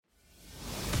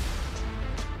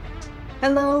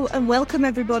Hello and welcome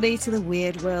everybody to the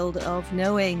weird world of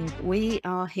knowing. We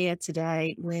are here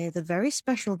today with a very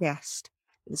special guest.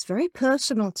 It's very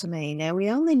personal to me. Now,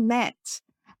 we only met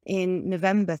in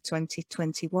November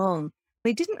 2021.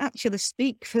 We didn't actually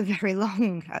speak for very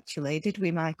long, actually, did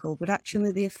we, Michael? But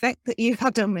actually, the effect that you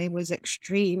had on me was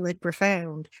extremely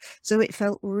profound. So it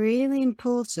felt really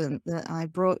important that I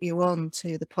brought you on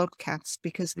to the podcast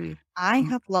because I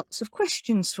have lots of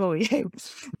questions for you.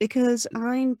 Because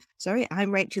I'm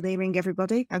Rachel Earing,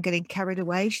 everybody. I'm getting carried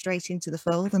away straight into the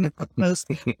fold, and I've got the most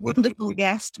wonderful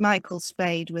guest, Michael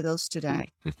Spayd, with us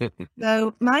today.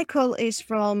 So Michael is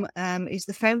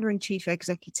the founder and chief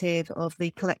executive of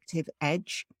the Collective Edge.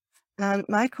 And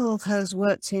Michael has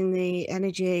worked in the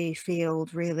energy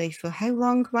field really for how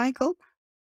long, Michael?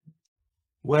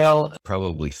 Well,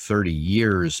 probably 30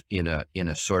 years in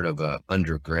a sort of a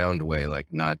underground way, like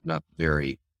not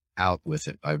very out with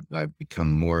it. I've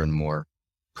become more and more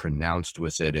pronounced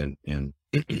with it, and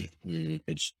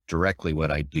it's directly what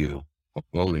I do.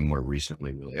 Only more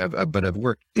recently, really. But I've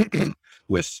worked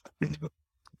with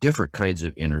different kinds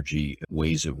of energy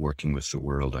ways of working with the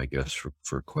world, I guess,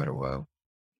 for quite a while.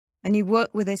 And you work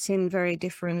with it in very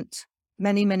different,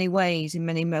 many ways, in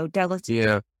many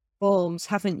modalities, forms,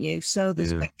 haven't you? So the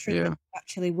spectrum that you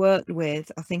actually worked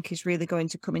with, I think, is really going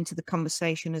to come into the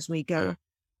conversation as we go.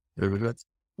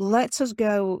 Let us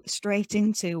go straight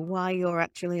into why you're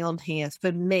actually on here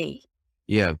for me.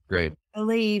 Yeah, great. I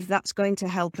believe that's going to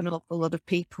help an awful lot of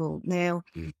people. Now,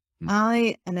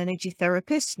 I am an energy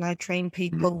therapist and I train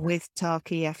people with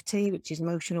TARC EFT, which is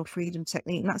emotional freedom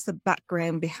technique. And that's the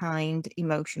background behind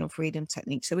emotional freedom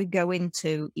technique. So we go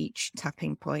into each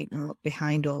tapping point and look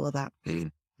behind all of that.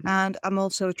 And I'm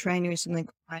also a trainer in something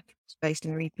based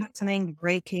in repatterning,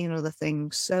 Reiki and other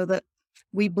things, so that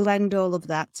we blend all of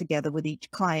that together with each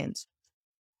client.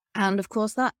 And of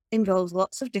course, that involves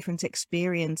lots of different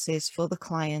experiences for the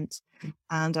client.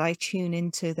 And I tune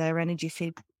into their energy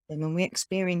feedback and we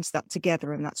experience that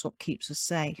together. And that's what keeps us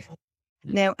safe.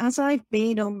 Now, as I've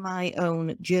been on my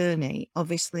own journey,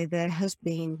 obviously there has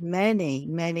been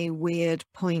many weird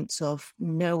points of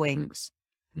knowings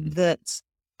that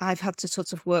I've had to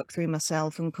sort of work through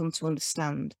myself and come to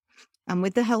understand. And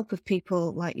with the help of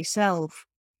people like yourself,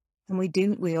 and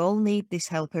we all need this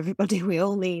help, everybody, we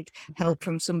all need help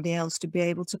from somebody else to be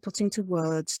able to put into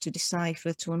words, to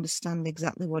decipher, to understand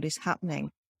exactly what is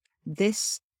happening.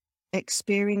 This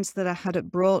experience that I had at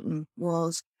Broughton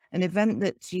was an event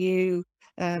that you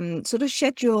sort of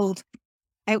scheduled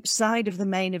outside of the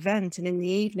main event. And in the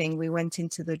evening, we went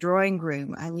into the drawing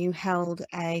room and you held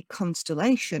a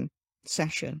constellation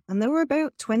session. And there were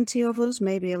about 20 of us,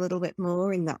 maybe a little bit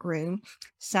more in that room,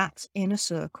 sat in a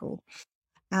circle.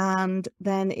 And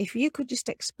then if you could just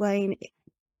explain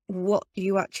what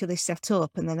you actually set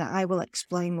up, and then I will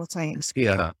explain what I experienced.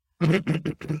 Yeah.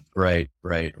 Right.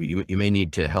 You may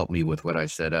need to help me with what I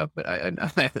set up, but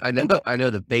I know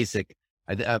the basic.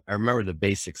 I remember the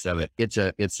basics of it. It's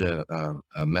a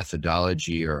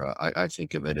methodology, or I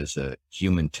think of it as a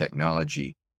human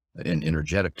technology, an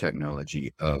energetic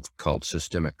technology called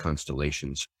systemic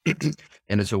constellations,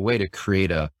 and it's a way to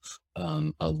create a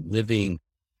living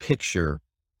picture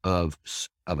of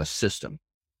a system.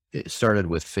 It started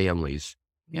with families,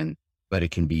 but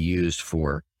it can be used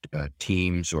for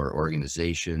teams or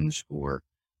organizations or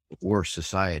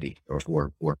society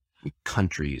or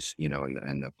countries,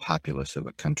 and the populace of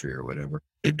a country or whatever.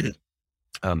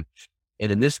 And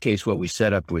in this case, what we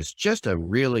set up was just a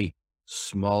really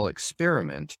small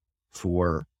experiment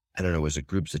for, I don't know, was it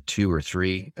groups of 2 or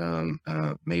 3?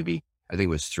 Maybe, I think it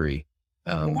was 3.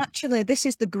 Well, actually, this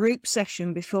is the group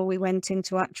session before we went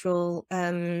into actual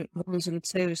 1s and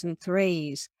 2s and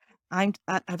 3s.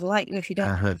 I'd like you, if you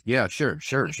don't. Yeah, sure.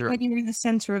 When you're in the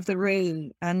center of the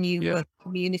room and you were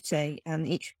community, and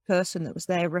each person that was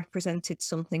there represented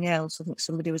something else. I think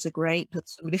somebody was a grape, but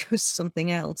somebody was something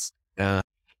else.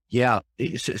 Yeah.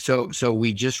 So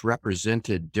we just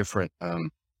represented different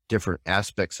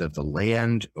aspects of the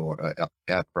land or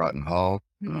at Broughton Hall,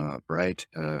 right?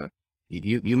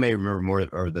 You may remember more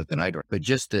than I do, but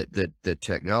just the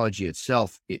technology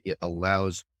itself, it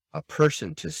allows a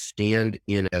person to stand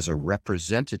in as a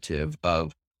representative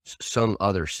of some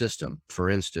other system. For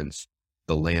instance,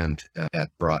 the land at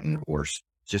Broughton, or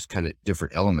just kind of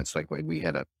different elements. Like we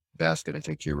had a basket, I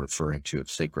think you're referring to, of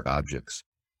sacred objects.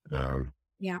 And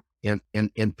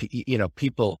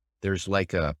people, there's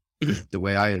like the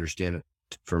way I understand it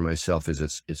for myself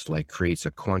is it's like creates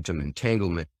a quantum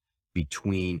entanglement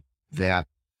between that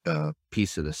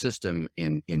piece of the system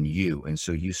in you. And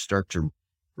so you start to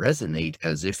resonate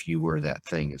as if you were that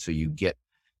thing. And so you get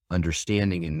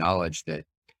understanding and knowledge that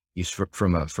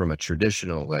from a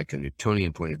traditional, like a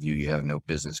Newtonian point of view, you have no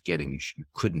business getting. You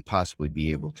couldn't possibly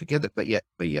be able to get it, but yet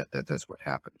that's what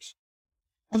happens.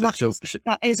 And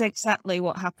that is exactly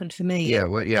what happened for me. Yeah.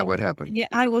 What happened? Yeah,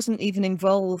 I wasn't even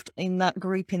involved in that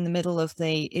group in the middle of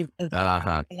the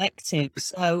collective.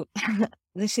 So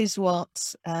this is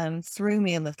what threw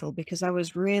me a little, because I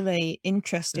was really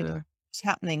interested in what's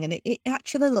happening, and it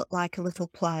actually looked like a little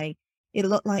play. It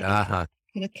looked like a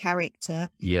character.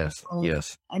 Yes.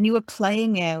 And you were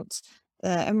playing out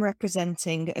and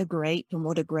representing a grape and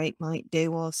what a grape might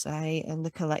do or say, and the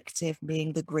collective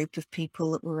being the group of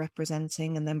people that were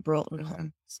representing, and then brought them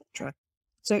home, etc.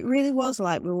 So it really was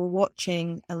like we were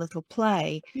watching a little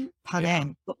play pan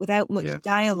out, but without much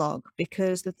dialogue,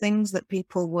 because the things that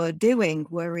people were doing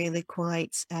were really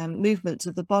quite movements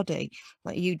of the body.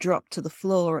 Like you dropped to the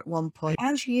floor at one point.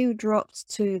 As you dropped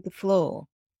to the floor,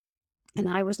 and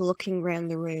I was looking around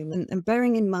the room, and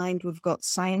bearing in mind, we've got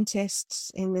scientists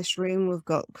in this room, we've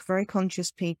got very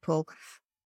conscious people,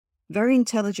 very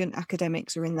intelligent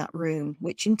academics are in that room,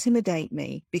 which intimidate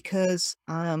me, because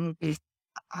I'm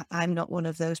not one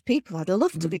of those people. I'd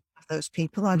love to be one of those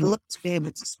people. I'd love to be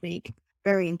able to speak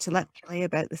very intellectually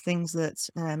about the things that,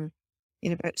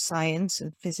 about science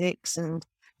and physics, and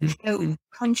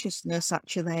consciousness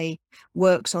actually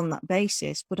works on that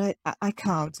basis, but I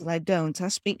can't, and I don't. I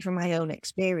speak from my own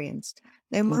experience.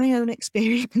 Now, my own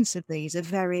experience of these are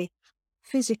very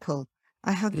physical.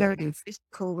 I have very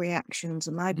physical reactions,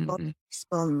 and my body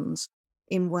responds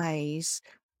in ways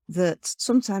that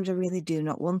sometimes I really do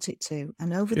not want it to.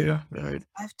 And over the years,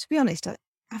 to be honest,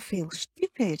 I feel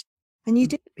stupid. And you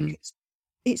do, because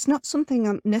it's not something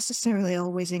I'm necessarily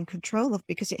always in control of,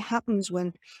 because it happens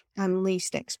when I'm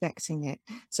least expecting it.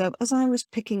 So as I was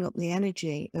picking up the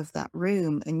energy of that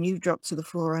room, and you dropped to the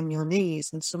floor on your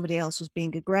knees, and somebody else was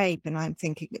being a grape, and I'm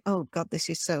thinking, oh God, this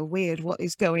is so weird. What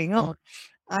is going on?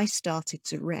 I started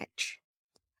to retch,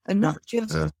 and not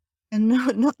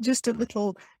just a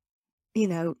little,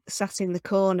 sat in the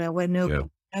corner where nobody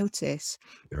noticed.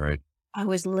 Right. I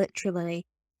was literally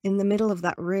in the middle of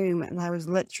that room, and I was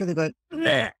literally going,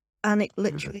 bleh, and it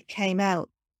literally came out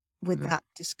with that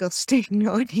disgusting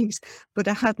noise, but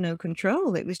I had no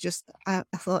control. It was just, I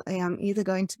thought, I am either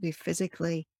going to be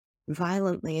physically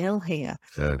violently ill here.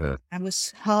 I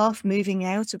was half moving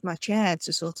out of my chair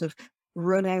to sort of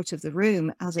run out of the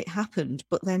room as it happened,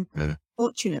 but then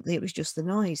fortunately it was just the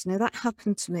noise. Now, that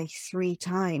happened to me 3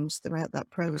 times throughout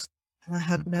that process, and I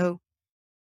had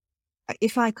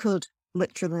if I could,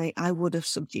 literally, I would have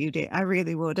subdued it. I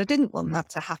really would. I didn't want that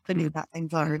to happen in that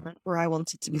environment where I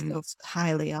wanted to be thought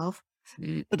highly of,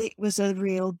 but it was a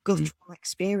real guttural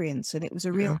experience, and it was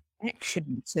a real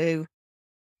connection to,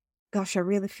 gosh, I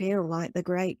really feel like the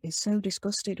grape is so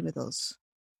disgusted with us.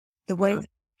 The way that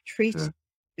we treat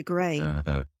the grape,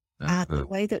 and the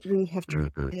way that we have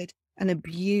treated and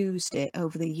abused it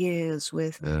over the years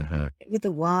with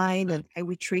the wine, and how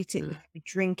we treat it, and how we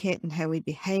drink it, and how we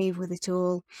behave with it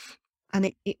all. And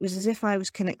it was as if I was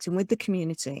connecting with the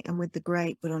community and with the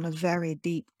grape, but on a very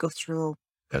deep guttural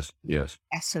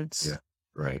essence. Yeah.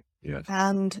 Right. Yes.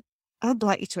 And I'd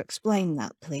like you to explain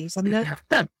that, please. I'm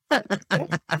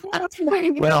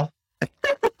well,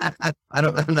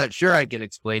 I'm not sure I can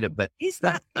explain it, but is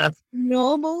that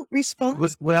normal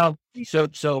response? Well,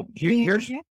 so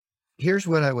here's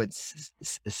what I would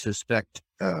suspect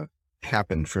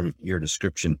happened from your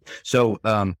description. So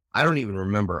I don't even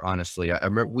remember, honestly. I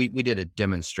remember we did a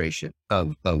demonstration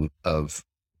of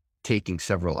taking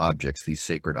several objects, these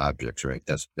sacred objects, right?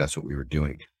 That's what we were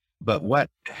doing. But what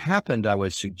happened, I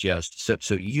would suggest,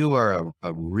 so you are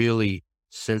a really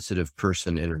sensitive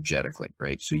person energetically,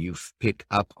 right? So you pick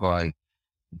up on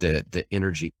the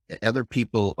energy. Other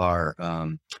people are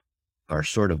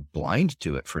sort of blind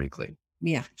to it, frankly.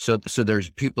 Yeah. So there's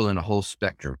people in a whole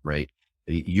spectrum, right?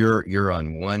 You're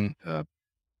on one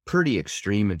pretty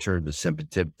extreme in terms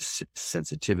of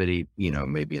sensitivity,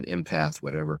 maybe an empath,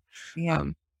 whatever. Yeah.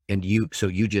 And you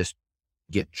just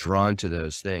get drawn to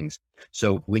those things.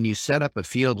 So when you set up a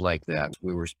field like that,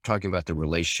 we were talking about the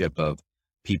relationship of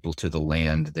people to the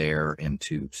land there, and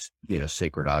to,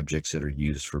 sacred objects that are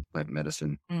used for plant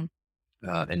medicine,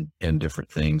 and different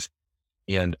things.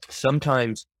 And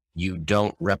sometimes you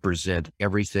don't represent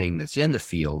everything that's in the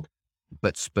field,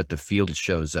 but the field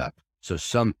shows up. So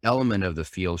some element of the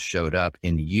field showed up,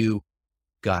 and you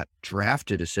got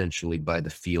drafted essentially by the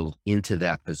field into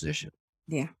that position.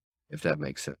 Yeah. If that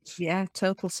makes sense. Yeah,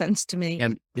 total sense to me.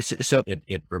 And so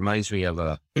it reminds me of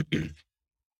a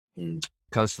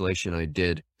constellation I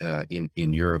did in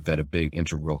Europe at a big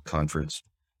integral conference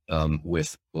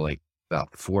with like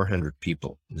about 400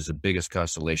 people. It was the biggest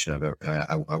constellation I've ever,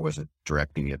 I wasn't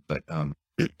directing it, but,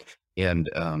 and,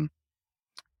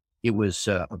 it was,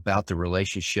 about the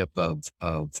relationship of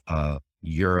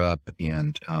Europe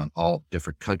and, all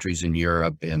different countries in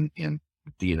Europe and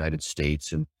the United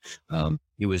States. And,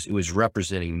 it was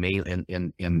representing main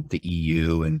and the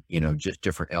EU and, just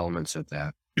different elements of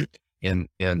that. And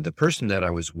the person that I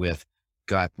was with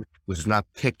was not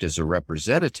picked as a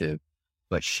representative,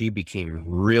 but she became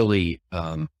really,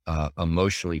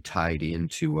 emotionally tied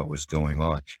into what was going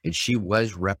on. And she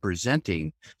was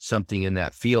representing something in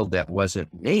that field that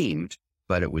wasn't named,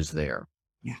 but it was there.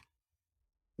 Yeah.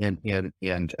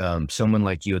 And someone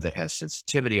like you that has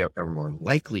sensitivity are more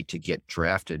likely to get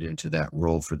drafted into that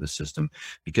role for the system,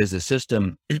 because the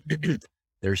system,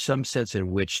 there's some sense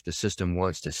in which the system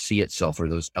wants to see itself, or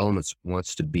those elements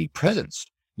wants to be present.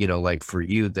 Like for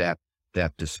you, that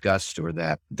disgust or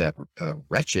that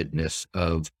wretchedness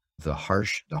of the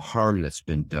harm that's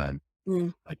been done,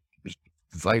 Mm. like,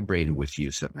 vibrated with you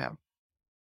somehow.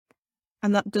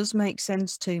 And that does make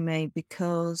sense to me,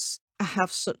 because I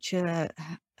have such a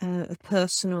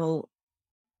personal,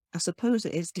 I suppose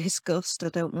it is disgust. I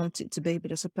don't want it to be,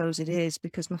 but I suppose it is,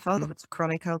 because my father was a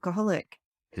chronic alcoholic.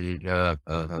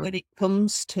 When it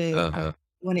comes to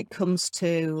when it comes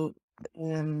to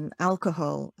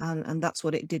alcohol, and that's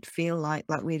what it did feel like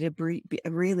we'd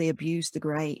really abused the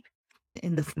grape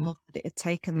in the form that it had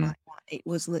taken like that. It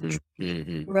was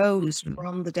literally rose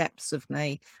from the depths of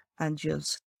me and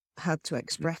just had to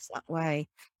express that way,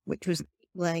 which was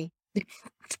like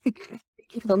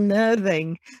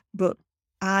unnerving, but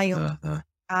I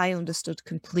understood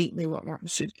completely what that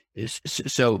was.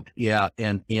 So yeah,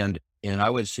 and I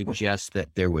would suggest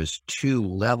that there was two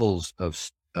levels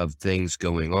of things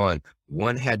going on.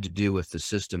 One had to do with the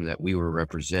system that we were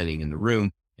representing in the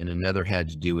room, and another had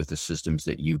to do with the systems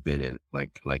that you've been in,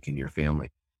 like in your family.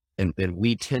 And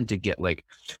we tend to get, like,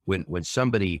 when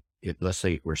somebody, let's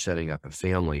say we're setting up a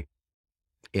family,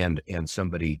 and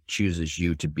somebody chooses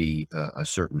you to be a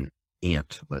certain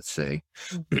aunt, let's say,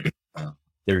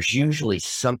 there's usually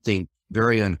something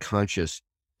very unconscious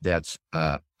that's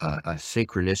a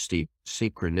synchronicity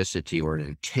or an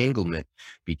entanglement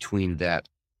between that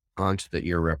aunt that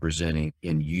you're representing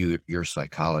in your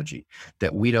psychology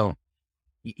that we don't,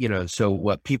 so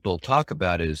what people talk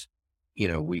about is,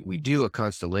 we do a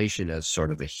constellation as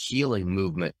sort of a healing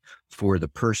movement for the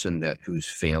person whose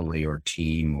family or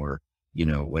team or,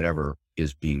 whatever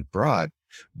is being brought.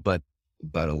 But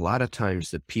a lot of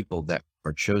times the people that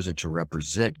are chosen to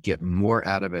represent get more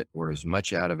out of it, or as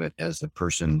much out of it as the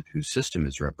person whose system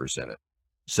is represented.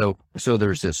 So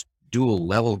there's this dual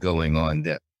level going on,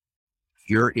 that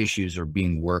your issues are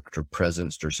being worked or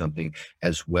presenced or something,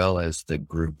 as well as the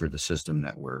group or the system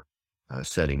that we're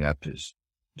setting up. Does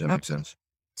that make sense?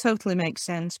 Totally makes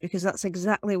sense, because that's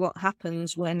exactly what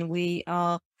happens when we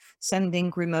are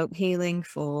sending remote healing,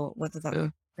 for whether that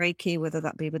be Reiki, whether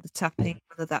that be with the tapping,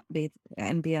 whether that be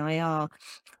MBIR.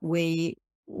 When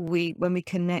we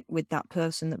connect with that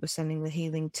person that we're sending the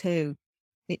healing to,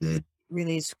 it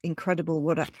really is incredible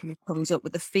what actually comes up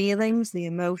with the feelings, the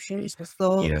emotions, the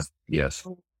thoughts. Yes.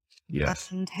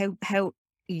 And how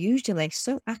usually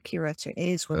so accurate it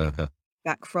is when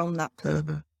back from that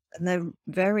person. And they're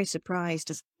very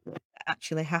surprised as what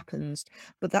actually happens,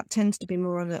 but that tends to be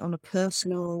more on a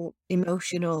personal,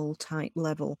 emotional type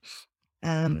level.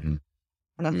 And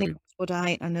I think that's what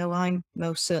I know I'm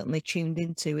most certainly tuned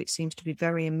into. It seems to be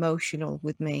very emotional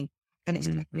with me, and it's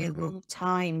taken me a long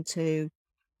time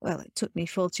it took me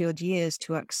 40 odd years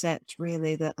to accept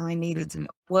really that I needed to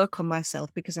work on myself,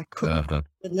 because I couldn't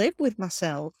live with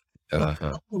myself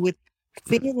with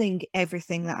feeling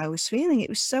everything that I was feeling. It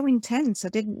was so intense. I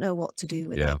didn't know what to do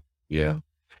with it. Yeah.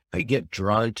 I get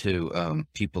drawn to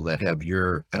people that have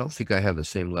I don't think I have the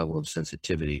same level of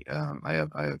sensitivity. I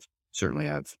certainly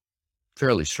have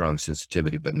fairly strong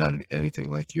sensitivity, but not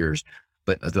anything like yours.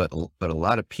 But a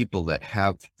lot of people that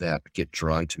have that get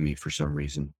drawn to me for some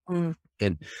reason.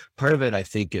 And part of it, I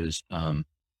think, is how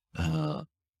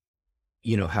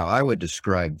I would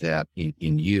describe that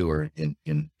in you, or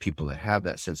in people that have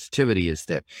that sensitivity, is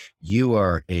that you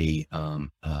are a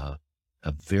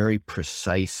very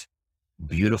precise,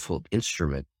 beautiful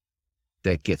instrument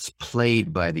that gets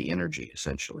played by the energy,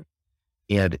 essentially.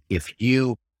 And if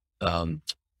you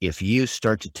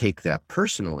start to take that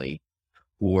personally,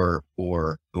 or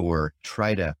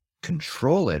try to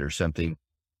control it or something,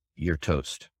 you're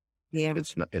toast. Yeah.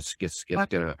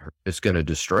 It's gonna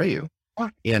destroy you.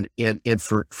 And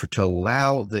to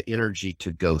allow the energy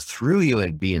to go through you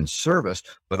and be in service,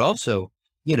 but also,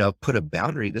 put a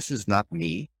boundary. This is not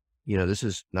me. this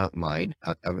is not mine.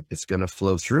 It's going to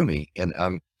flow through me, and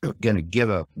I'm going to give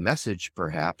a message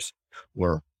perhaps,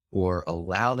 or,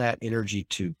 allow that energy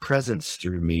to presence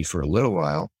through me for a little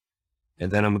while. And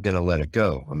then I'm going to let it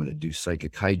go. I'm going to do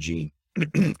psychic hygiene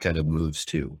kind of moves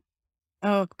too.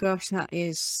 Oh gosh, that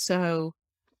is so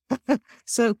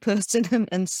so pertinent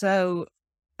and so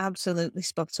absolutely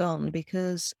spot on,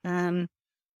 because and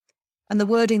the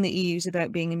wording that you use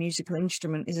about being a musical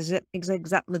instrument is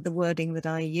exactly the wording that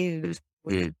I use.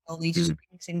 We have Mm, all these mm.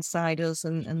 strings inside us,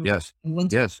 and Yes.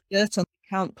 once Yes. dirt on, we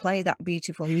can't play that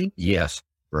beautiful music. Yes.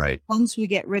 Right. Once we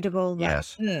get rid of all that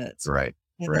Yes. dirt, Right.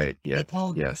 and that Right. Yes. it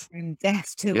all Yes. bring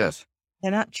death to it, Yes.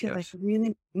 then actually Yes. the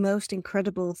really most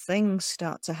incredible things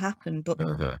start to happen. But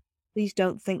Uh-huh. please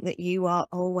don't think that you are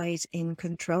always in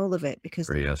control of it, because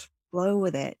Yes. flow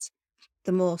with it,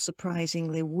 the more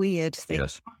surprisingly weird things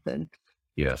Yes. happen.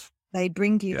 Yes. They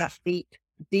bring you that Yes. deep,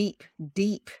 deep,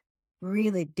 deep,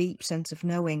 really deep sense of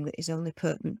knowing that is only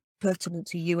pertinent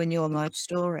to you and your life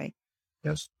story,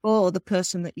 Yes. or the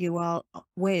person that you are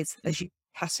with as you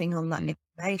passing on that Mm.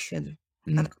 information.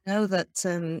 Mm. And I know that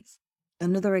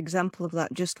another example of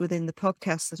that, just within the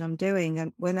podcast that I'm doing,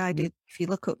 and when I did, if you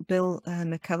look up Bill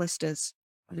McAllister's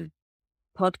Mm.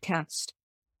 podcast,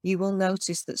 you will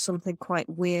notice that something quite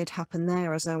weird happened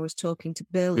there. As I was talking to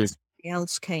Bill, Mm. somebody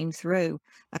else came through,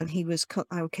 and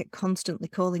I kept constantly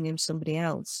calling him somebody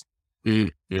else.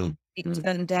 Mm. Mm. It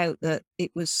turned out that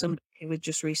it was somebody who had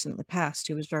just recently passed,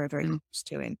 who was very, very close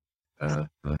to him.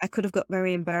 I could have got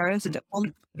very embarrassed at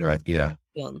one Right. Yeah.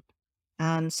 point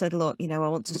and said, "Look, I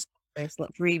want to stop this.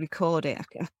 Let's re-record it.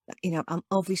 I'm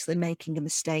obviously making a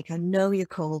mistake. I know you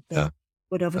called Bill, Uh,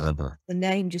 but obviously uh, the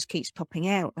name just keeps popping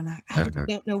out, and I uh,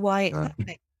 don't know why it's uh,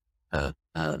 happening." uh,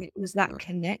 uh, But it was that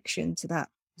connection to that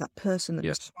person that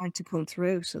was yes. trying to come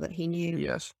through, so that he knew.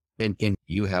 Yes. And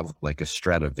you have like a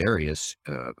Stradivarius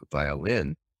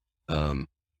violin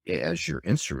as your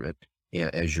instrument,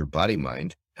 as your body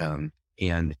mind,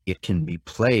 and it can be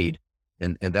played,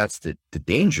 and that's the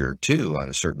danger too, on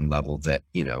a certain level, that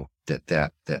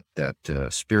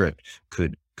that spirit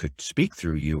could speak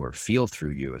through you, or feel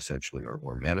through you, essentially,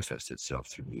 or manifest itself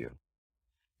through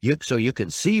you. So you can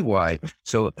see why.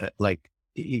 So like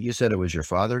you said, it was your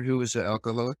father who was an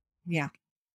alcoholic. Yeah.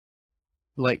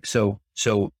 Like, so,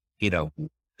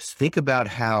 think about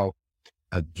how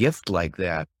a gift like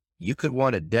that, you could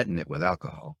want to deaden it with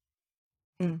alcohol.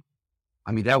 Mm.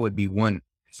 I mean, that would be one.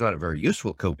 It's not a very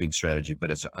useful coping strategy, but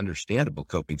it's an understandable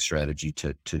coping strategy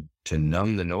to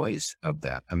numb the noise of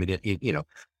that. I mean,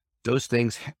 those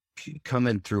things come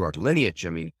in through our lineage. I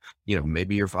mean,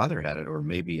 maybe your father had it, or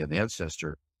maybe an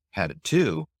ancestor had it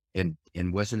too, and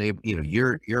wasn't able.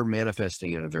 You're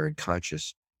manifesting in a very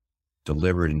conscious,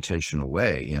 deliberate, intentional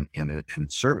way, and in a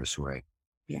service way.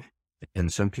 Yeah.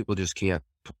 And some people just can't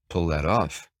pull that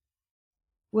off.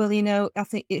 Well, I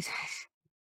think it's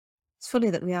funny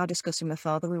that we are discussing my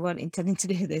father. We weren't intending to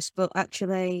do this, but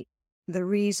actually, the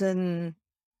reason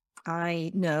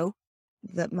I know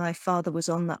that my father was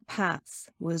on that path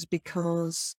was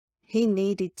because he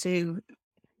needed to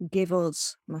give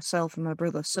us, myself and my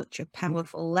brother, such a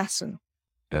powerful lesson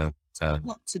Yeah. Uh,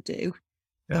 what to do,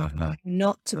 yeah.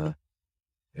 not to Uh, be.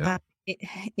 yeah. It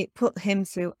it put him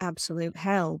through absolute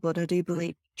hell, but I do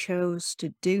believe he chose to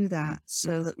do that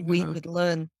so that we Uh, could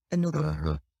learn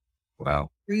another.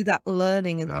 wow. Through that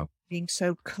learning and Wow. being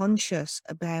so conscious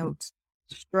about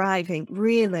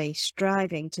really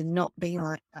striving to not be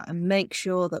like that, and make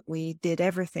sure that we did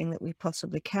everything that we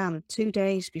possibly can. 2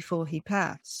 days before he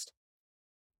passed,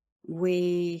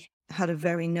 we had a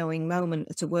very knowing moment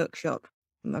at a workshop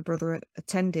my brother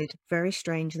attended, very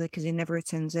strangely, because he never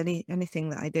attends anything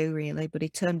that I do, really, but he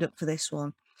turned up for this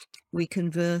one. We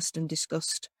conversed and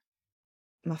discussed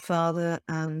my father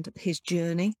and his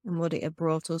journey and what it had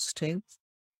brought us to.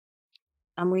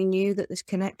 And we knew that this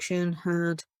connection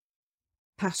had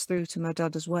passed through to my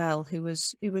dad as well, he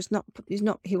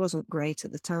wasn't great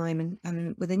at the time,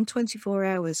 and within 24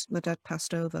 hours my dad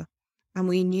passed over, and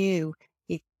we knew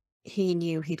he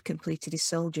knew he'd completed his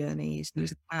soul journey.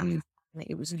 His path.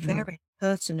 It was a very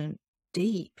pertinent,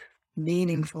 deep,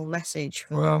 meaningful message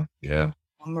for Well, yeah.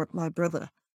 my brother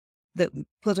that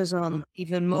put us on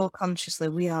even more consciously.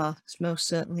 We are most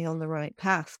certainly on the right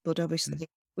path, but obviously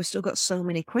we've still got so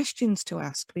many questions to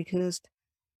ask, because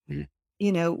Mm.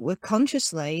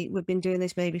 we've been doing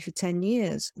this maybe for 10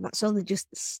 years. And that's only just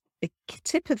the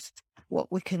tip of what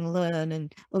we can learn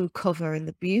and uncover, and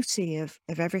the beauty of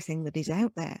everything that is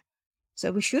out there.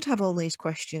 So we should have all these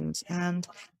questions. And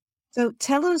so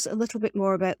tell us a little bit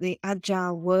more about the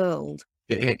agile world.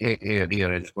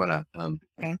 I just want to,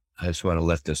 Okay. I just want to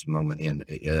let this moment in.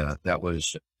 That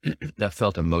was, that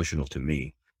felt emotional to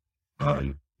me.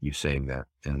 You saying that,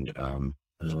 and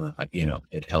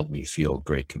it helped me feel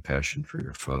great compassion for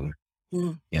your father,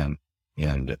 Mm. and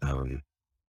and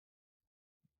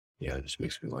yeah, it just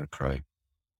makes me want to cry.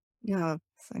 Yeah,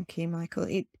 thank you, Michael.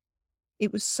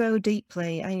 It was so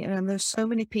deeply, and there's so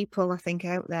many people I think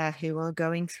out there who are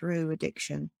going through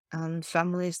addiction and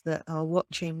families that are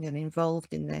watching and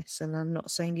involved in this. And I'm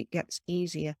not saying it gets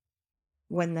easier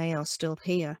when they are still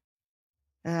here.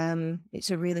 It's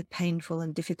a really painful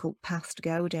and difficult path to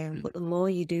go down, but the more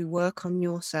you do work on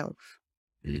yourself,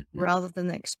 Mhm. rather than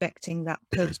expecting that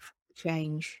person to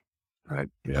change,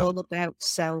 Right? it's Yeah. all about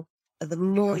self. The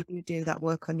more you do that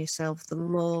work on yourself, the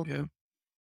more Yeah.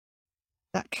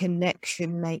 that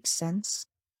connection makes sense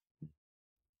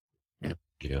Yeah.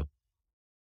 Yeah.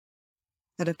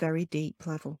 at a very deep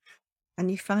level.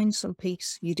 And you find some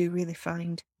peace. You do really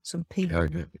find some peace.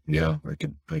 Yeah. Yeah.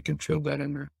 I can feel that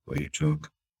in the way you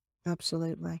talk.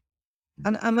 Absolutely.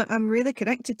 And I'm really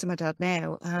connected to my dad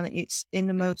now, and it's in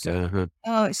the most Uh-huh.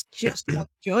 it's just a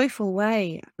joyful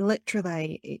way.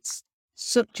 Literally, it's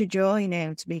such a joy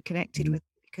now to be connected with,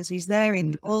 because he's there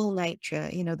in all nature.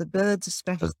 The birds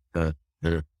especially, Uh,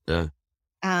 uh, uh,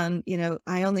 and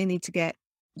I only need to get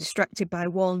distracted by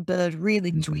one bird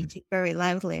really tweeting very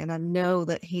loudly, and I know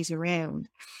that he's around.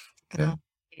 yeah.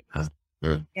 It's,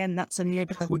 Uh, again, that's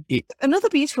w- it- another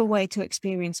beautiful way to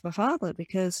experience my father,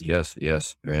 because yes.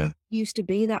 Yes. Yeah. he used to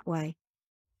be that way.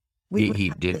 We He would he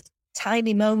have did. this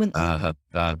tiny moments.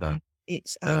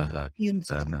 It's Uh, humans,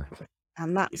 uh,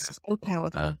 and that's so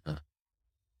powerful.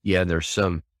 yeah. There's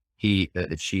some. He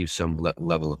achieved some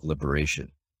level of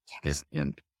liberation, Yes.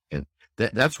 and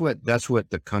that's what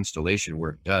the constellation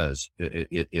work does.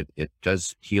 It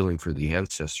does healing for the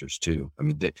ancestors too. I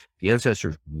mean, the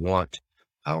ancestors want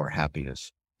our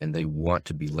happiness, and they want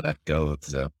to be let go of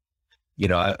the.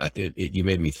 You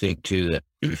made me think too that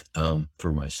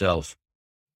for myself,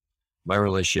 my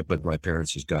relationship with my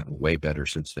parents has gotten way better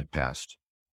since they passed.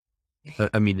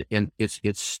 I mean, and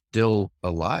it's still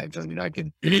alive. I mean, I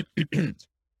can,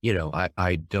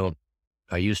 I don't.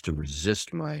 I used to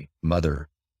resist my mother,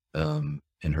 and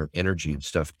her energy and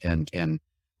stuff, and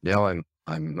now I'm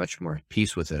much more at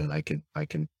peace with it, and I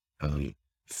can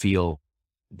feel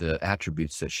the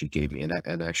attributes that she gave me,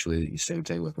 and actually the same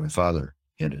thing with my father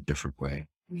in a different way.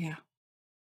 Yeah.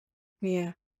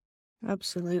 Yeah.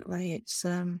 Absolutely.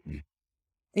 Mm,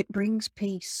 It brings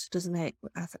peace, doesn't it?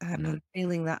 mm, I'm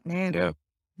feeling that now. Yeah,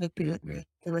 Hoping yeah, that yeah,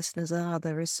 the listeners are.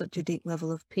 There is such a deep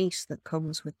level of peace that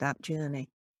comes with that journey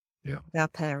yeah, with our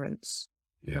parents.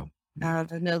 yeah, yeah,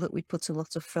 And I know that we put a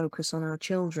lot of focus on our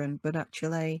children, but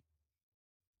actually,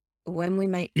 when we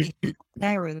make peace with our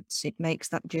parents, it makes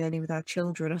that journey with our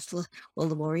children all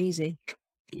the more easy.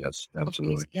 yes, Or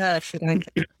absolutely. easier, should I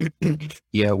say.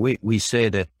 Yeah, we say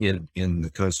that in the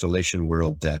constellation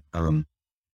world that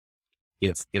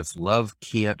if love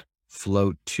can't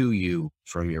flow to you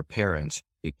from your parents,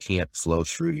 it can't flow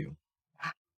through you.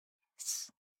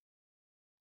 Yes.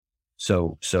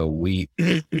 So we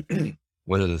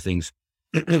one of the things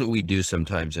we do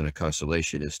sometimes in a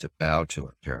constellation is to bow to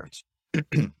our parents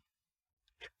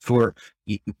for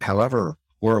however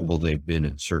horrible they've been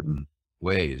in certain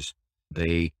ways.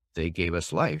 They gave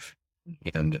us life,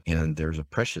 and there's a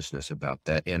preciousness about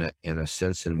that, in a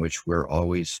sense in which we're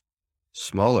always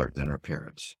smaller than our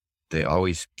parents. They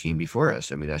always came before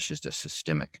us. I mean, that's just a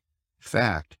systemic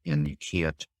fact, and we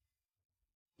can't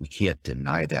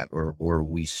deny that, or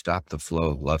we stop the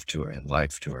flow of love to and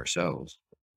life to ourselves.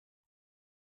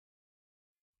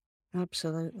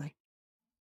 Absolutely.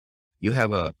 You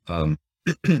have a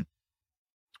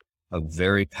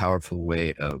very powerful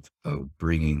way of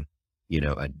bringing,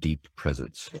 a deep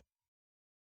presence.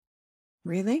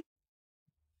 Really?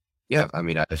 Yeah, I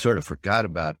mean, I sort of forgot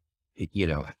about,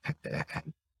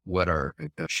 what our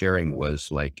sharing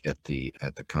was like at the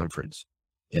conference,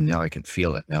 and now I can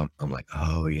feel it. Now I'm like,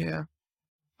 oh yeah,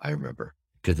 I remember,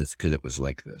 because it was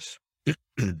like this,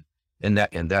 and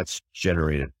that's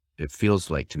generated. It feels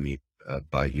like to me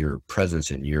by your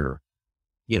presence and your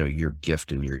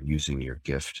gift, and you're using your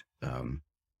gift.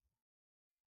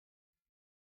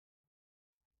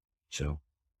 So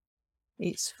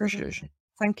It's appreciation.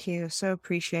 Thank you. I so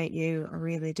appreciate you. I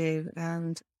really do.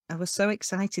 And I was so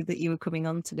excited that you were coming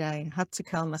on today. I had to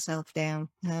calm myself down,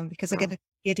 because I get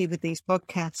giddy with these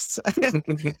podcasts.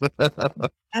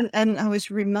 And I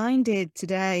was reminded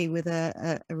today with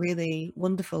a really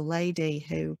wonderful lady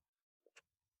who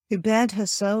bared her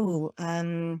soul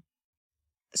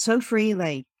so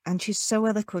freely, and she's so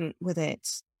eloquent with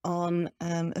it. on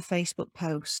a Facebook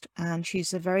post, and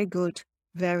she's a very good,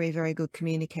 very, very good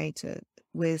communicator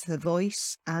with her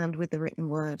voice and with the written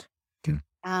word. Okay.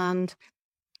 And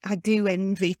I do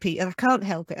envy people, I can't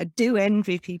help it. I do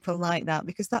envy people like that,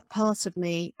 because that part of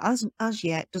me, as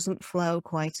yet, doesn't flow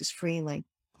quite as freely.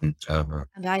 Uh-huh.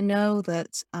 And I know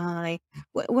that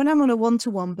when I'm on a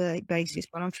one-to-one basis,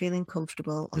 when I'm feeling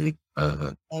comfortable, I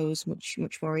Uh-huh. flows much,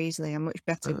 much more easily. I'm much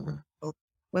better with Uh-huh. people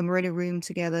when we're in a room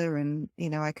together, and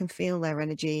I can feel their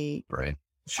energy. Right. And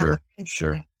Sure.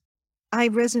 Sure. I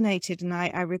resonated, and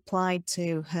I replied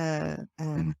to her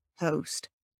Mm. post,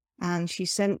 and she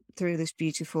sent through this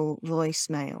beautiful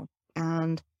voicemail.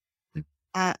 And Mm.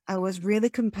 I was really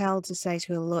compelled to say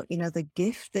to her, look, the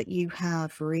gift that you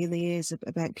have really is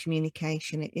about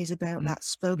communication. It is about Mm. that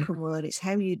spoken word. It's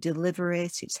how you deliver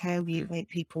it. It's how you make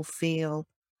people feel.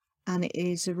 And it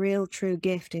is a real true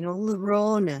gift in all the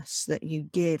rawness that you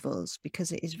give us,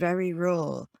 because it is very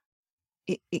raw.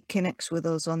 It connects with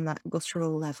us on that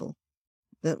guttural level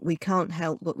that we can't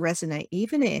help but resonate,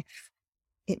 even if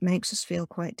it makes us feel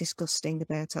quite disgusting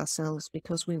about ourselves,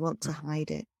 because we want to hide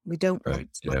it. We don't Right.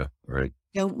 want to, Yeah. Right.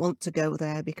 go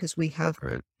there, because we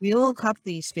Right. all have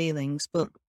these feelings. But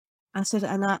I said,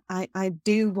 and I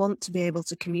do want to be able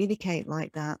to communicate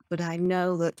like that, but I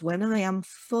know that when I am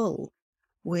full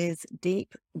with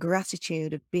deep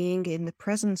gratitude of being in the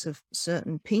presence of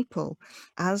certain people,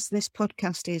 as this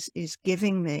podcast is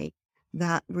giving me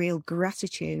that real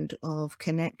gratitude of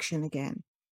connection again.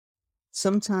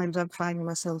 Sometimes I'm finding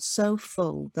myself so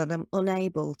full that I'm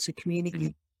unable to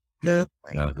communicate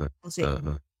verbally, Uh-huh. because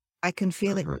Uh-huh. I can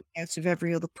feel it Uh-huh. out of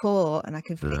every other pore, and I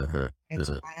can feel Uh-huh. it out of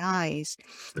Uh-huh. my eyes.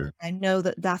 Sure. I know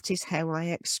that that is how I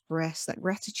express that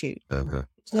gratitude. Uh-huh.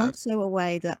 It's also a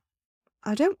way that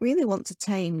I don't really want to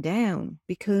tame down,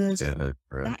 because Yeah.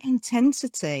 Right. that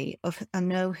intensity of I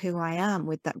know who I am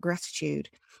with that gratitude,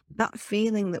 that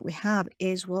feeling that we have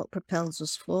is what propels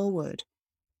us forward.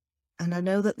 And I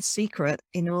know that the secret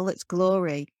in all its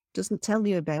glory doesn't tell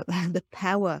you about the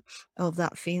power of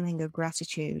that feeling of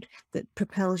gratitude that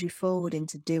propels you forward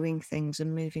into doing things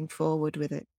and moving forward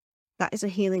with it. That is a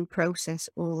healing process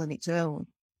all on its own.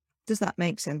 Does that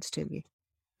make sense to you?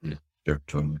 Yeah. Sure.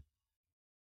 Totally.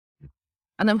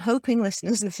 And I'm hoping,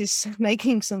 listeners, this is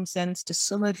making some sense to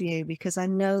some of you, because I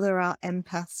know there are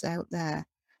empaths out there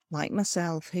like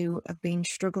myself who have been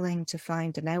struggling to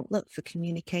find an outlet for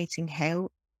communicating how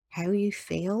you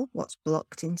feel, what's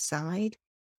blocked inside,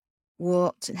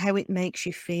 how it makes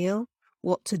you feel,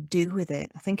 what to do with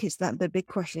it. I think it's that the big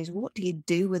question is, what do you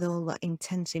do with all that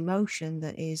intense emotion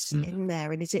that is in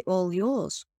there, and is it all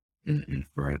yours? Mm-hmm.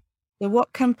 Right. So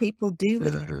what can people do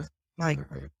with it? Uh-huh. Like,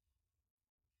 Right.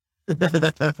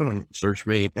 Search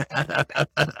me.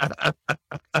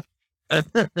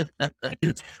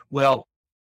 Well,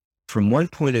 from one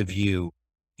point of view,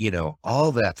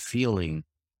 all that feeling,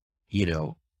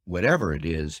 whatever it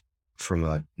is, from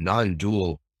a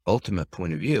non-dual ultimate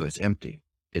point of view, is empty.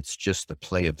 It's just the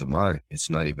play of the mind. It's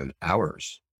not even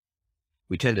ours.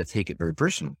 We tend to take it very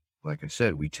personal. Like I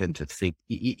said, we tend to think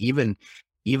even,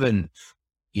 even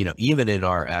in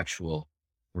our actual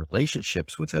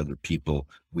relationships with other people,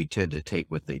 we tend to take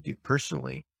what they do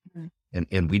personally, Mhm.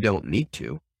 and we don't need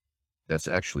to. That's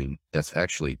actually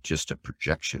just a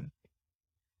projection,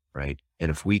 right?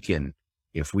 And if we can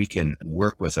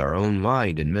work with our own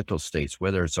mind and mental states,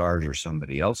 whether it's ours or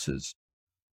somebody else's,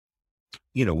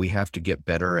 we have to get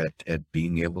better at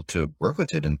being able to work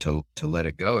with it and to let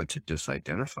it go and to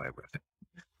disidentify with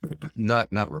it.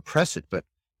 Not repress it, but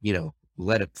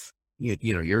let it.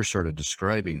 You're sort of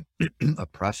describing a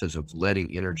process of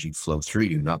letting energy flow through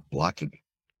you, not blocking it.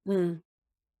 Mm.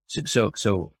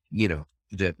 So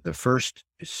the first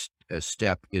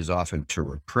step is often to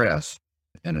repress,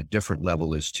 and a different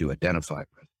level is to identify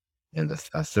with, and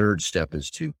a third step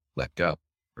is to let go,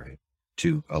 right?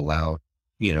 To allow,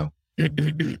 you know,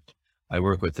 I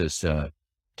work with this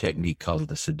technique called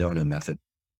the Sedona method,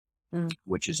 Mm.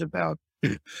 which is about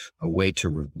a way to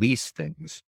release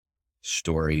things,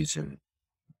 stories and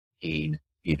pain,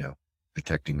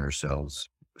 protecting ourselves,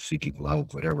 seeking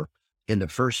love, whatever. And the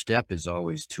first step is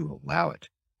always to allow it.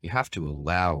 You have to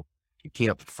allow. You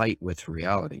can't fight with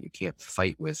reality. You can't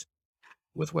fight with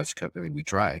what's coming. I mean, we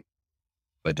try,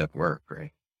 but it doesn't work,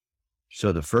 right?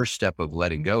 So the first step of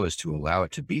letting go is to allow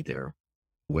it to be there,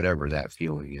 whatever that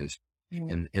feeling is,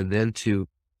 Mm. and then to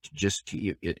just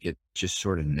it just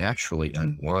sort of naturally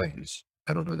unwinds.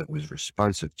 I don't know if that was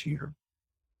responsive to your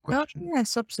Oh, question.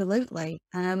 yes, absolutely.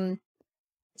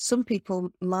 Some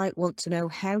people might want to know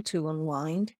how to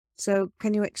unwind. So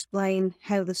can you explain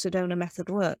how the Sedona method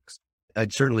works?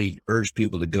 I'd certainly urge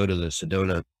people to go to the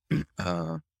Sedona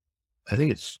I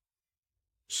think it's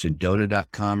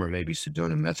Sedona.com or maybe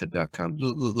SedonaMethod.com.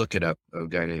 Look it up. A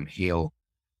guy named Hale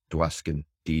Dwoskin,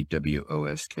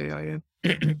 Dwoskin.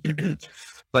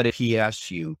 But if he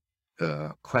asks you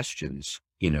questions,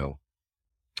 can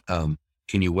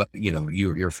you,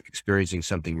 you're experiencing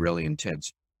something really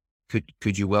intense.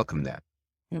 Could you welcome that?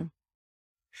 Mm.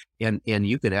 And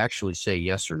you can actually say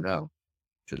yes or no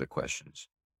to the questions,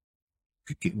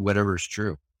 whatever's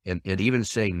true. And even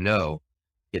saying no,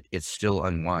 it still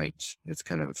unwinds. It's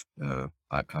kind of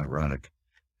ironic.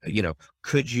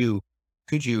 Could you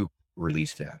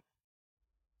release that?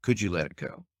 Could you let it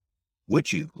go?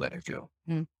 Would you let it go?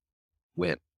 Mm.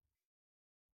 When?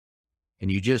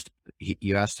 And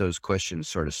you ask those questions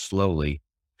sort of slowly.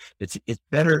 It's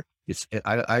better.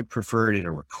 I prefer it in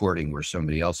a recording where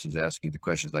somebody else is asking the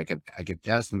questions. I can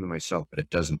ask them to myself, but it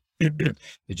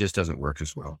just doesn't work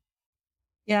as well.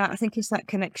 Yeah, I think it's that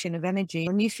connection of energy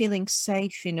and you feeling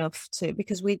safe enough to,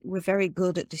 because we're very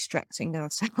good at distracting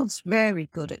ourselves, very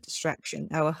good at distraction.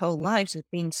 Our whole lives have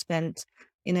been spent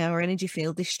in our energy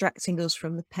field, distracting us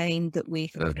from the pain that we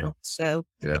feel. So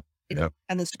Yeah.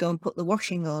 and us to go and put the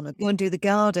washing on or go and do the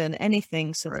garden,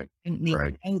 anything. So Right. we don't need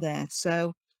to go there.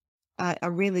 So I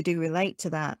really do relate to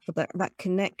that, for that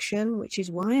connection, which is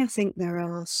why I think there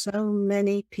are so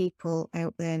many people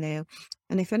out there now.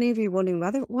 And if any of you are wondering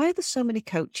why are there so many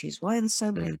coaches? Why are there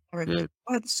so many therapists?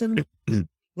 Why are there so many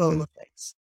all of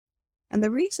this? And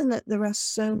the reason that there are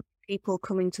so many people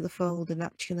coming to the fold and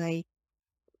actually,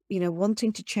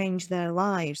 wanting to change their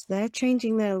lives, they're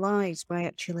changing their lives by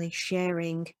actually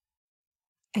sharing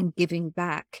and giving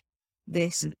back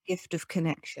this gift of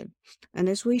connection. And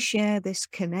as we share this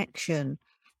connection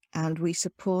and we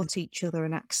support each other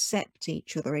and accept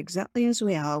each other exactly as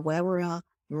we are, where we are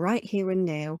right here and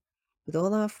now, with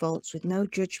all our faults, with no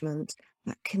judgment,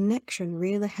 that connection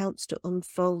really helps to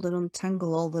unfold and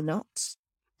untangle all the knots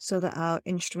so that our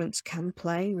instruments can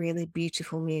play really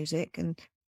beautiful music. And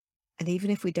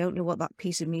even if we don't know what that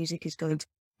piece of music is going to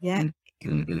be, yeah,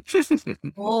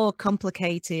 more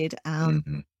complicated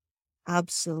and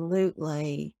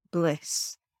absolutely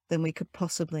bliss than we could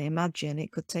possibly imagine.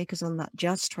 It could take us on that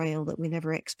jazz trail that we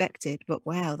never expected, but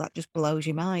wow, that just blows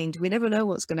your mind. We never know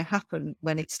what's going to happen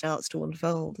when it starts to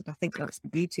unfold, and I think that's the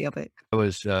beauty of it. I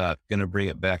was going to bring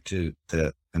it back to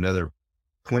another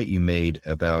point you made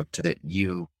about that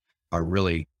you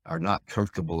are not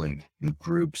comfortable in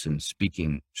groups and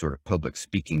speaking, sort of public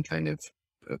speaking kind of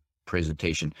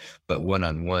presentation, but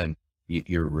one-on-one,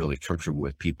 you're really comfortable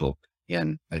with people.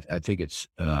 And I think it's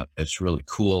really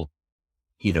cool,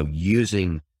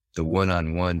 using the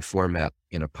one-on-one format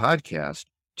in a podcast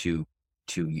you're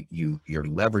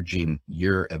leveraging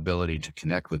your ability to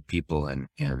connect with people and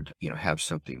have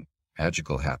something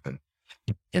magical happen,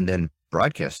 and then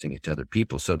broadcasting it to other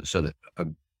people so that a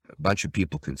bunch of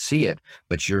people can see it,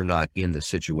 but you're not in the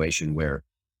situation where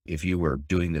if you were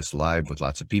doing this live with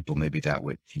lots of people, maybe that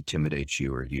would intimidate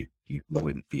you or you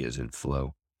wouldn't be as in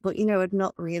flow. But, I'd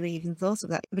not really even thought of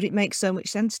that, but it makes so much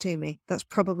sense to me. That's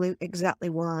probably exactly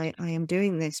why I am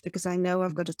doing this, because I know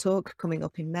I've got a talk coming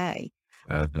up in May.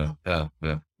 No,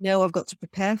 I've got to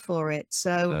prepare for it.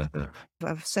 So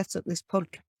I've set up this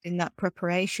podcast in that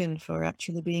preparation for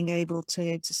actually being able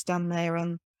to stand there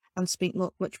and speak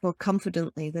much more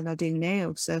confidently than I do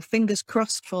now. So fingers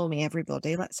crossed for me,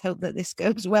 everybody. Let's hope that this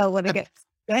goes well when I get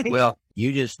ready. Well,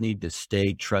 you just need to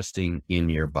stay trusting in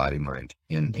your body, mind,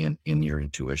 in your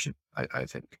intuition. I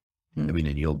think. I mean,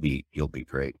 and you'll be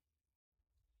great.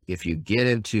 If you get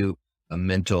into a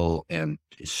mental and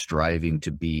striving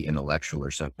to be intellectual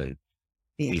or something,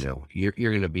 you're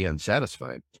going to be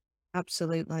unsatisfied.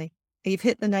 Absolutely. You've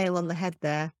hit the nail on the head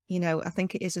there. I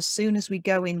think it is as soon as we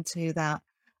go into that,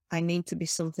 I need to be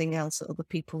something else that other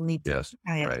people need to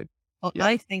be. Right.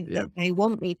 I think that they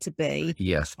want me to be.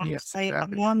 Yes. I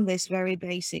am this very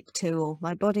basic tool.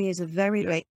 My body is a very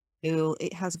basic tool.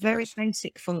 It has very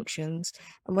basic functions.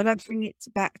 And when I bring it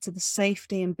back to the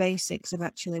safety and basics of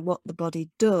actually what the body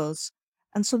does,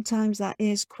 and sometimes that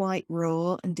is quite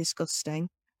raw and disgusting,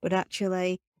 but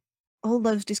actually all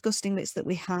those disgusting bits that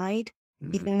we hide,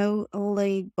 all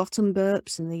the bottom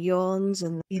burps and the yawns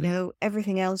and,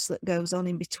 everything else that goes on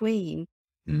in between,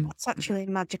 that's actually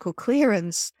magical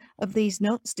clearance of these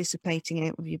knots dissipating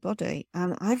out of your body.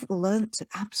 And I've learned to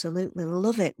absolutely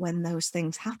love it when those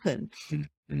things happen.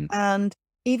 And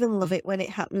even love it when it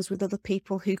happens with other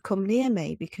people who come near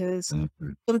me, because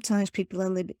sometimes people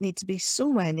only need to be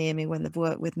somewhere near me when they've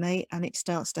worked with me and it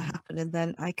starts to happen. And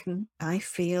then I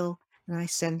feel and I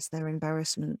sense their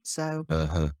embarrassment. So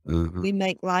we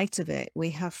make light of it.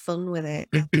 We have fun with it.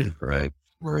 Right.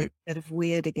 Instead of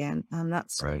weird again. And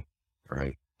that's right.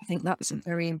 I think that's a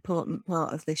very important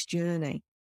part of this journey.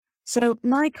 So,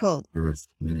 Michael,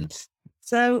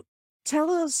 so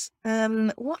tell us,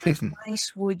 what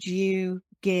advice would you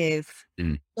give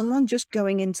someone just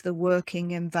going into the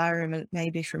working environment,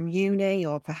 maybe from uni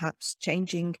or perhaps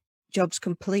changing jobs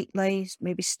completely,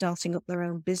 maybe starting up their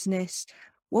own business?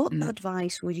 What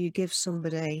advice would you give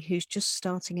somebody who's just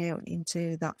starting out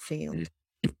into that field?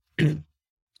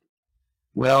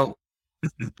 Well,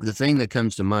 the thing that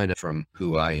comes to mind from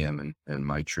who I am and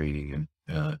my training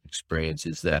and experience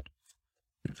is that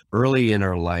early in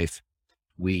our life,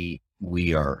 we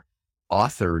are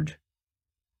authored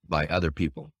by other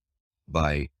people,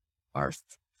 by our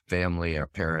family, our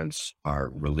parents, our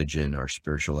religion, our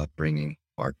spiritual upbringing,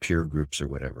 our peer groups or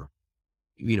whatever.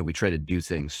 We try to do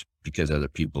things because other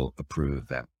people approve of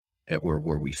that, or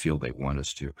where we feel they want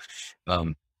us to.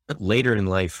 Later in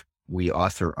life, we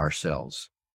author ourselves.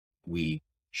 We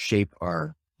shape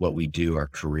what we do, our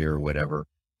career, or whatever,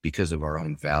 because of our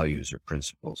own values or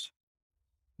principles.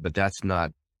 But that's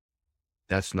not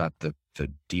the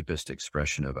deepest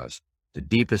expression of us. The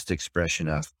deepest expression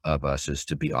of us is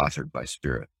to be authored by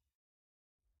spirit,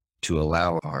 to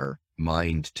allow our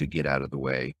mind to get out of the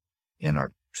way and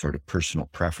our sort of personal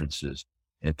preferences,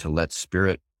 and to let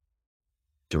spirit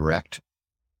direct,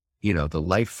 the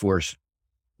life force.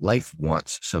 Life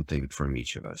wants something from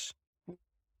each of us.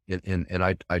 And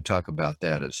I talk about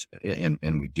that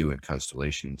and we do in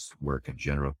constellations work in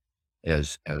general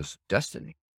as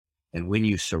destiny. And when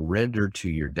you surrender to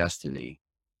your destiny,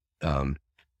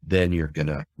 then you're going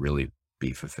to really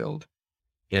be fulfilled.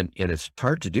 And it's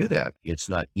hard to do that. It's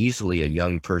not easily a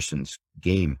young person's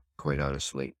game, quite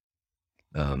honestly.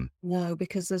 No,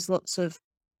 because there's lots of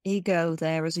ego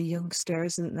there as a youngster,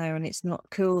 isn't there? And it's not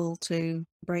cool to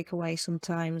break away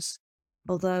sometimes.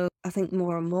 Although I think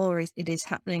more and more it is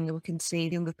happening, and we can see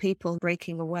younger people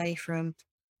breaking away from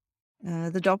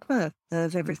the dogma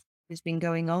of everything that's been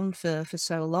going on for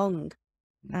so long.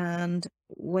 And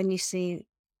when you see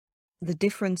the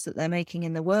difference that they're making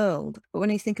in the world, but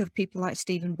when you think of people like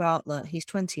Stephen Bartlett, he's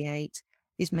 28,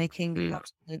 he's making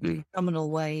absolutely phenomenal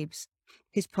waves.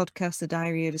 His podcast, The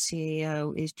Diary of a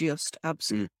CEO, is just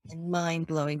absolutely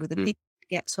mind-blowing with the people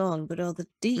he gets on, but all the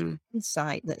deep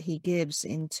insight that he gives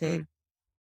into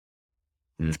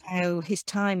how his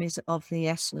time is of the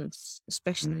essence,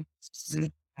 especially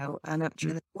now, and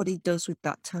actually what he does with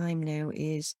that time now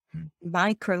is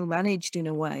micromanaged in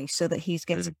a way so that he's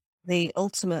getting the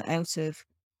ultimate out of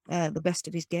the best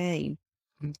of his game.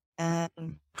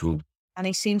 Cool. And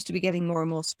he seems to be getting more and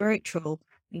more spiritual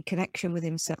in connection with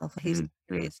himself. His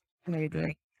is very,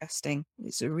 very interesting.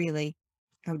 It's I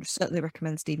would certainly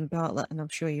recommend Stephen Bartlett, and I'm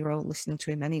sure you're all listening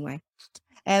to him anyway.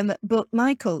 But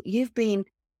Michael, you've been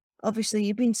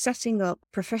setting up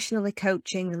professionally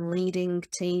coaching and leading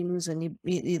teams, and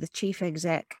you're the chief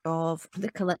exec of The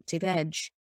Collective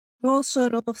Edge. You're also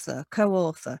an author,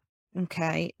 co-author,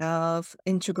 of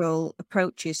integral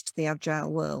approaches to the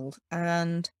agile world.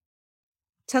 And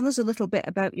tell us a little bit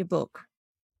about your book.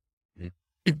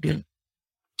 A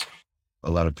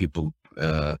lot of people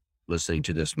listening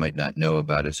to this might not know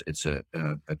about it. It's a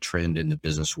trend in the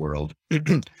business world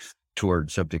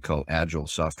toward something called agile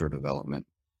software development,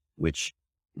 which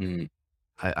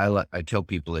I tell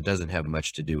people it doesn't have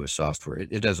much to do with software.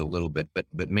 It does a little bit,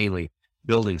 but mainly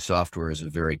building software is a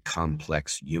very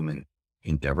complex human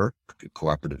endeavor,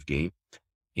 cooperative game.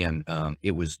 And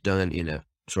it was done in a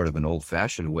sort of an old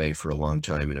fashioned way for a long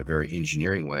time, in a very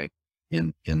engineering way.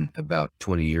 In about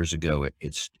 20 years ago,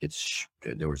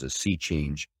 there was a sea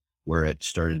change where it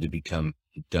started to become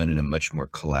done in a much more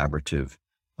collaborative,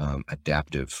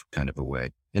 adaptive kind of a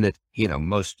way. And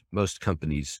most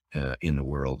companies in the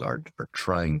world are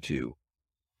trying to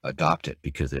adopt it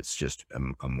because it's just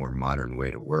a more modern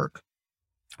way to work.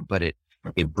 But it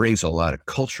brings a lot of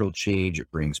cultural change. It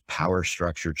brings power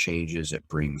structure changes. It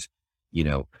brings,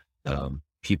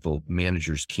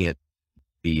 managers can't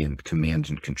be in command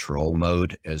and control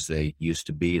mode as they used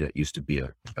to be. That used to be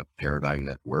a paradigm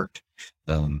that worked.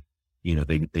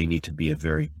 They need to be a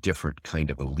very different kind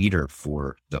of a leader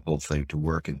for the whole thing to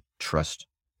work, and trust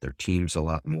their teams a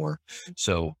lot more.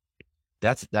 So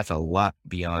that's a lot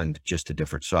beyond just a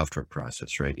different software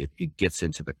process, right? It gets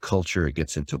into the culture, it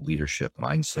gets into leadership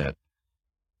mindset.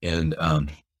 And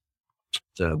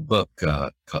the book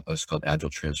it's called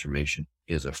Agile Transformation,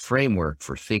 is a framework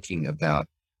for thinking about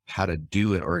how to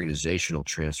do an organizational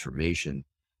transformation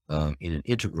in an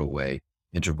integral way.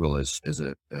 Integral is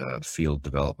a field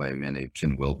developed by a man named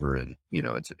Ken Wilber, and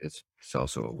it's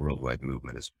also a worldwide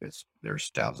movement.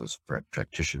 There's thousands of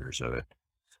practitioners of it,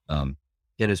 and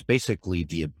it's basically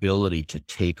the ability to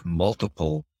take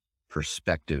multiple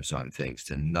perspectives on things,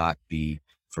 to not be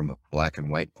from a black and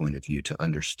white point of view, to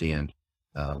understand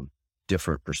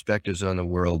different perspectives on the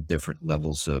world, different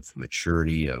levels of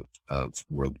maturity, of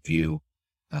worldview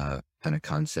kind of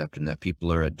concept, and that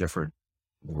people are at different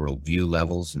worldview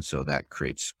levels. And so that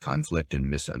creates conflict and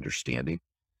misunderstanding.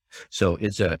 So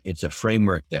it's a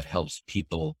framework that helps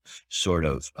people sort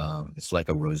of, it's like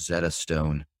a Rosetta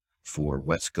Stone for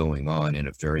what's going on in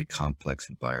a very complex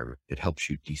environment. It helps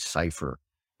you decipher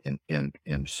and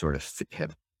sort of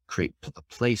create a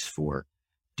place for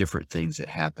different things that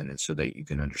happen, and so that you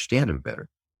can understand them better.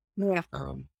 Yeah.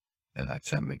 And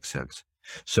that makes sense.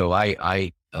 So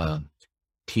I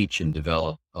teach and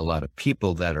develop a lot of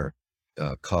people that are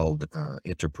called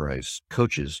enterprise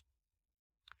coaches,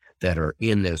 that are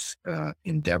in this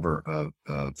endeavor of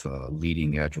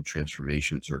leading agile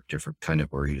transformations or different kind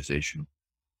of organizational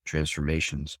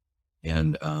transformations.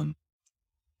 And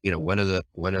one of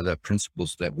the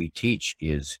principles that we teach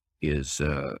is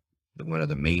one of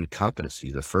the main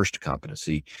competencies. The first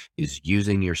competency is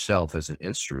using yourself as an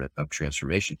instrument of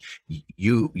transformation.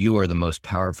 You are the most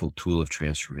powerful tool of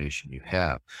transformation you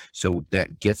have. So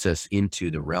that gets us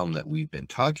into the realm that we've been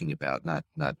talking about, not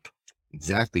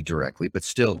exactly directly, but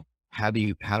still, how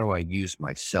do I use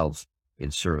myself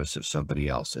in service of somebody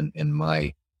else, and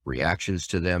my reactions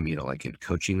to them, like in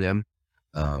coaching them?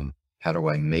 How do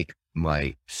I make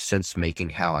my sense making,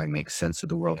 how I make sense of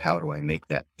the world? How do I make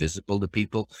that visible to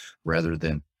people, rather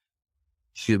than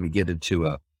get into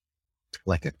a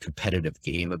competitive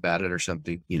game about it or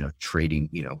something, trading,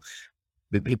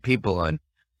 people on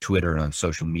Twitter and on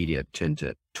social media tend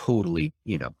to totally,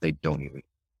 they don't even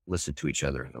listen to each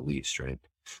other in the least, right?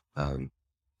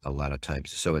 A lot of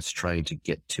times. So it's trying to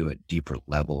get to a deeper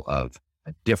level of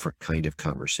a different kind of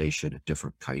conversation, a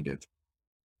different kind of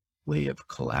way of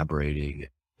collaborating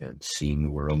and seeing the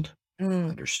world,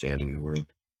 understanding the world.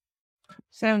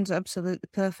 Sounds absolutely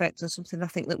perfect, and something I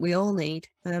think that we all need,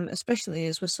 especially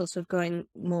as we're sort of going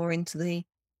more into the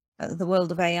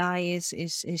world of AI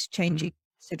is changing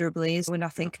considerably. When I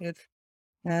think of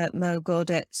Mo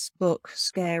Gaudet's book,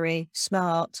 Scary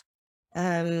Smart,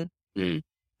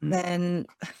 then,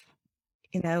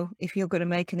 if you're going to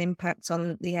make an impact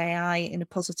on the AI in a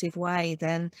positive way,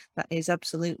 then that is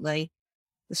absolutely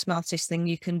the smartest thing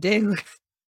you can do.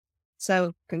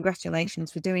 So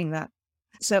congratulations for doing that.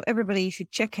 So everybody should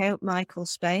check out Michael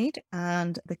Spayd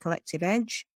and The Collective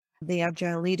Edge, the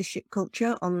agile leadership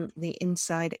culture on the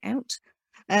inside out.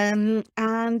 And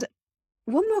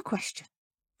one more question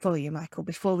for you, Michael,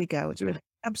 before we go. It's really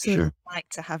absolutely like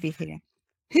to have you here.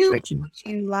 Who would you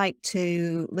like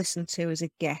to listen to as a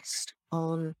guest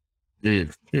on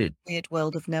Weird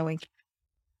World of Knowing?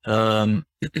 And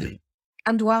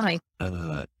why?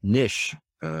 Nish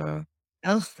Cote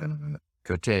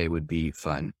would be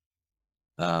fun.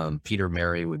 Peter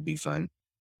Mary would be fun.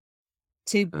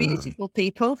 Two beautiful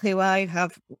people who I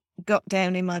have got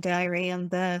down in my diary, and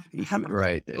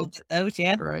right. Those,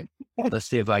 yeah. Right. Let's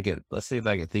see if I can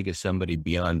think of somebody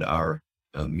beyond our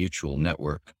mutual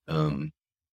network.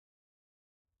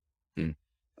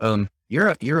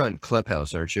 You're on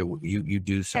Clubhouse, aren't you? You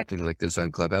do something like this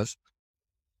on Clubhouse.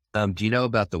 Do you know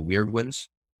about the Weird Ones?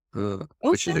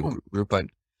 Which is a group on.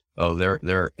 Oh,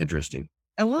 they're interesting.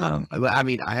 Oh, wow. I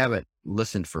mean, I haven't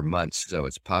listened for months, so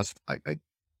it's possible. I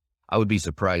would be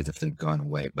surprised if they've gone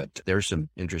away, but there's some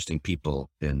interesting people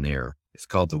in there. It's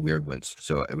called the Weird Ones.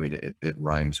 So, I mean, it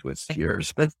rhymes with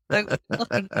yours. Thank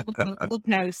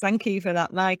you for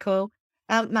that, Michael.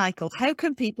 Michael, how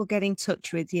can people get in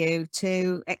touch with you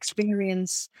to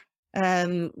experience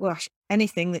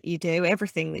anything that you do,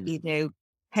 everything that you do?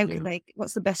 How can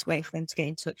what's the best way for them to get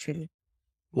in touch with you?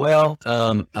 Well,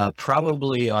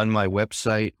 probably on my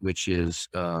website, which is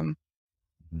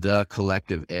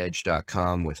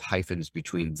thecollectiveedge.com, with hyphens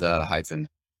between the hyphen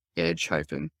edge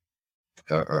hyphen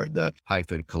or the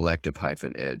hyphen collective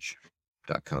hyphen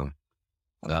edge.com.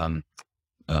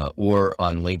 Or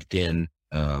on LinkedIn,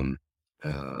 I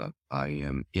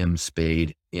am M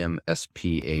Spayd,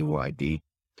 MSPAYD,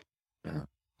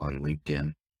 on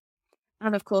LinkedIn.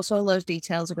 And of course, all those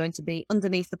details are going to be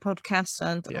underneath the podcast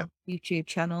and on YouTube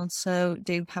channel. So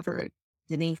do have it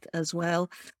underneath as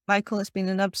well. Michael, it's been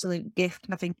an absolute gift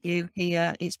having you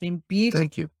here. It's been beautiful.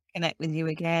 Thank you. To connect with you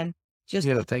again.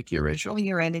 Thank you, Rachel. All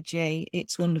your energy.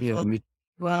 It's wonderful. You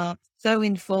are so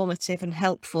informative and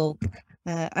helpful,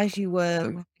 as you were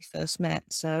when we first met.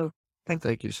 So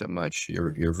thank you so much.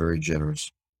 You're very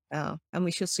generous. Oh, and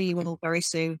we shall see you all very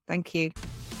soon. Thank you.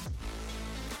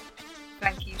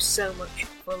 Thank you so much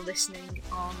for listening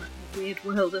on The Weird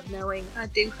World of Knowing. I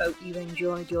do hope you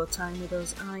enjoyed your time with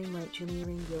us. I'm Rachel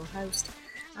Nearing, your host,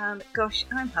 And gosh,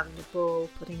 I'm having a ball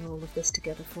putting all of this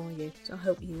together for you, so I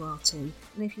hope you are too.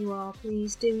 And if you are,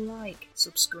 please do like,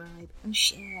 subscribe and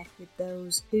share with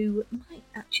those who might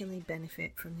actually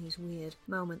benefit from these weird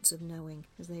moments of knowing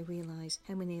as they realise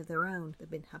how many of their own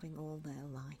they've been having all their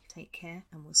life. Take care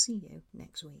and we'll see you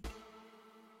next week.